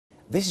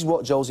This is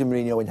what Jose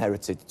Mourinho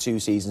inherited 2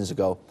 seasons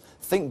ago.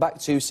 Think back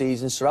 2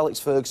 seasons, Sir Alex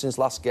Ferguson's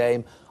last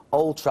game,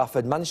 Old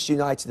Trafford, Manchester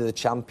United are the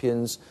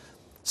champions,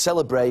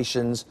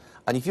 celebrations.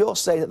 And if you're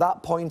saying at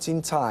that point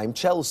in time,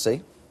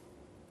 Chelsea,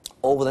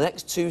 over the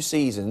next 2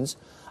 seasons,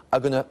 are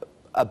going to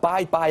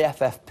abide by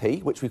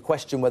FFP, which we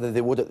question whether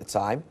they would at the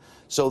time,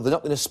 so they're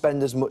not going to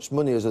spend as much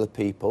money as other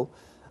people,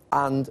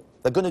 and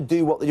they're going to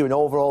do what they do in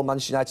overall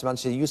Manchester United,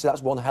 Manchester City. You say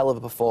that's one hell of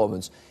a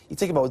performance. You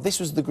think about it, this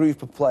was the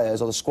group of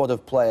players, or the squad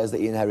of players that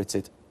he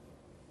inherited.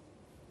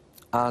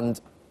 And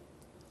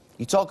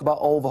you talk about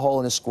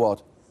overhauling a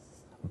squad.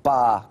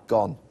 Barr,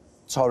 gone.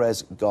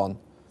 Torres, gone.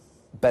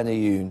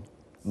 Benayoun,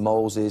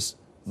 Moses,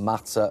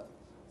 Mata,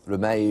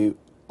 Romeu,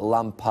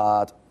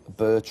 Lampard,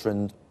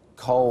 Bertrand,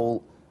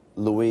 Cole,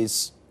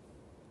 Luiz,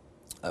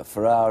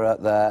 Ferrara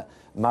there,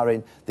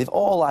 Marin. They've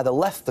all either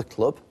left the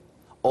club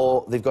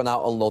or they've gone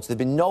out on loan. So there's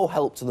been no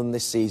help to them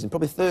this season.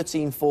 Probably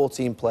 13,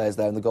 14 players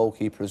there, and the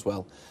goalkeeper as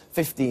well.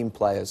 15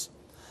 players.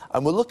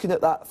 And we're looking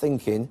at that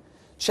thinking,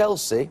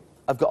 Chelsea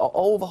have got to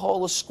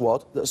overhaul a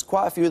squad that's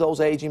quite a few of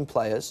those ageing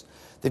players.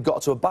 They've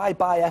got to abide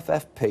by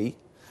FFP,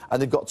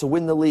 and they've got to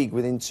win the league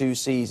within 2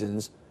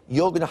 seasons.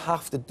 You're going to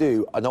have to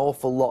do an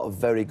awful lot of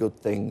very good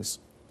things.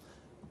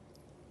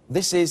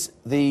 This is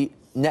the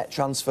net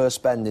transfer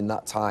spend in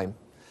that time.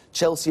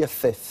 Chelsea are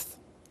 5th.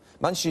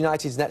 Manchester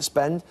United's net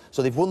spend,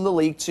 so they've won the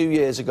league 2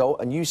 years ago,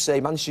 and you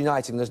say Manchester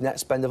United has net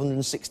spend of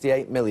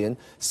 168 million,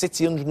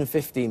 City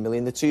 115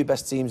 million, the 2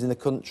 best teams in the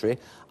country.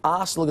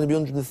 Arsenal are going to be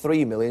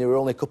 103 million, who are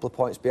only a couple of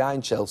points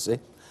behind Chelsea,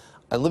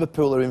 and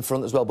Liverpool are in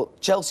front as well. But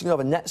Chelsea are going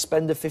to have a net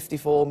spend of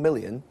 54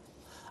 million,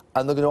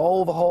 and they're going to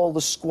overhaul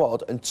the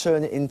squad and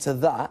turn it into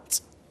that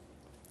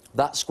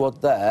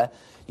squad there.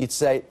 You'd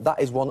say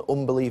that is one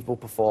unbelievable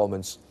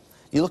performance.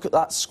 You look at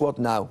that squad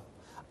now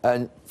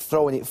and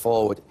throwing it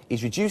forward.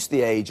 He's reduced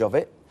the age of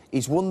it.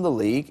 He's won the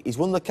league. He's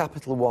won the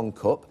Capital One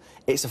Cup.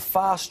 It's a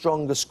far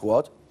stronger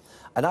squad.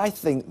 And I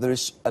think there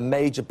is a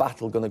major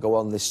battle going to go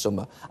on this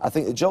summer. I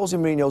think that Jose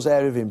Mourinho's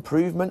area of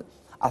improvement,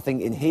 I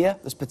think in here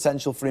there's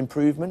potential for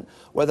improvement,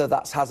 whether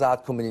that's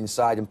Hazard coming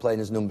inside and playing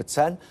as number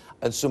 10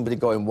 and somebody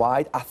going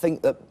wide. I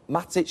think that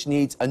Matic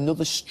needs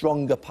another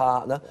stronger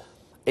partner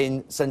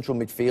in central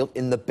midfield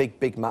in the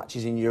big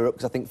matches in Europe,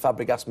 because I think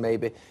Fabregas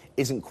maybe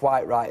isn't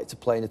quite right to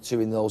playing a 2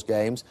 in those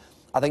games.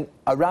 I think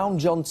around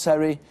John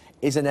Terry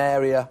is an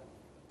area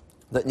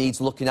that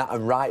needs looking at,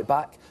 and right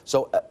back.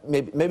 So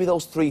maybe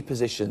those 3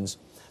 positions.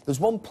 There's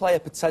one player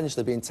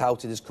potentially being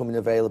touted as coming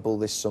available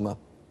this summer,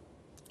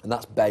 and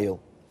that's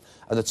Bale.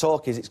 And the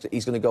talk is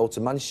he's going to go to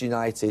Manchester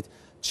United,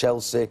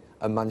 Chelsea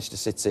and Manchester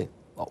City.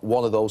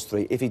 One of those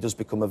 3, if he does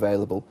become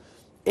available.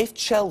 If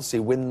Chelsea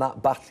win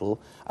that battle,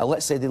 and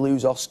let's say they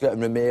lose Oscar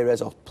and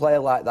Ramirez, or a player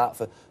like that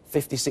for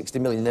 50, 60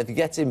 million, and they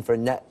get him for a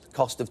net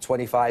cost of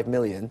 25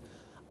 million,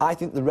 I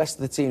think the rest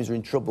of the teams are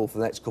in trouble for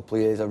the next couple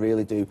of years, I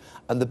really do.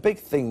 And the big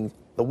thing,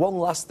 the one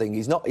last thing,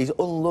 he's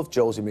unloved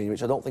Jose Mourinho,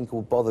 which I don't think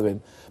will bother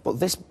him, but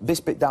this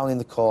bit down in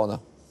the corner.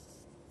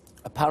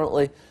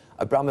 Apparently,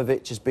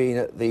 Abramovich has been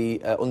at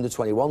the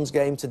under-21s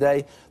game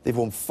today. They've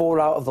won 4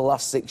 out of the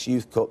last 6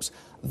 youth cups.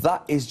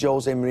 That is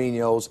Jose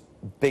Mourinho's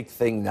big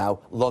thing now.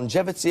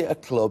 Longevity at a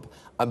club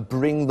and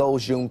bring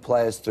those young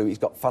players through. He's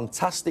got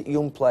fantastic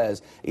young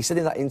players. He said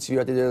in that interview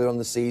I did earlier on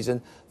the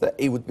season that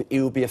he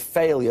would be a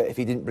failure if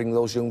he didn't bring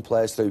those young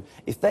players through.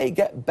 If they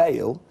get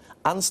Bale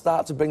and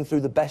start to bring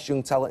through the best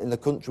young talent in the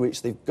country,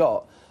 which they've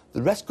got,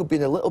 the rest could be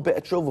in a little bit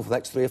of trouble for the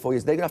next 3 or 4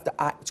 years. They're going to have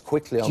to act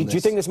quickly on this. Do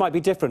you think this might be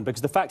different?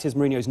 Because the fact is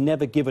Mourinho's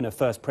never given a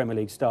first Premier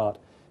League start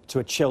to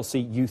a Chelsea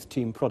youth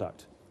team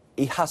product.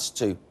 He has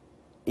to.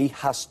 He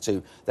has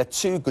to. They're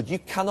too good. You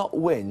cannot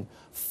win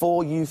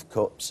 4 youth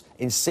cups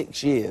in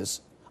 6 years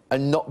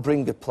and not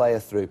bring a player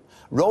through.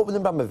 Roman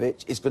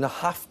Abramovich is going to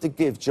have to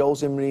give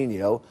Jose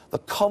Mourinho the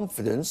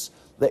confidence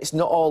that it's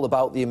not all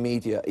about the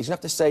immediate. He's going to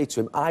have to say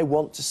to him, I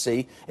want to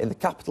see in the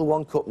Capital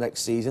One Cup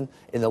next season,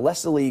 in the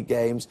lesser league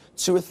games,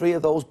 2 or 3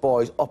 of those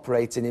boys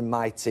operating in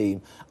my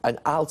team, and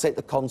I'll take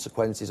the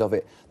consequences of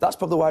it. That's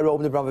probably why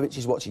Roman Abramovich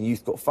is watching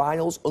Youth Cup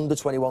finals,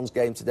 under-21s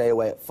game today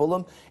away at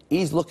Fulham.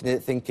 He's looking at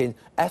it thinking,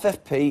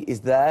 FFP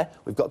is there,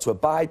 we've got to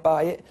abide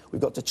by it,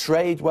 we've got to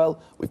trade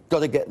well, we've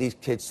got to get these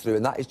kids through,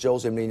 and that is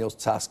Jose Mourinho's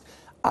task.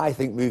 I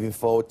think moving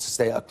forward to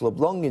stay at a club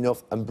long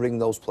enough and bring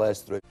those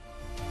players through.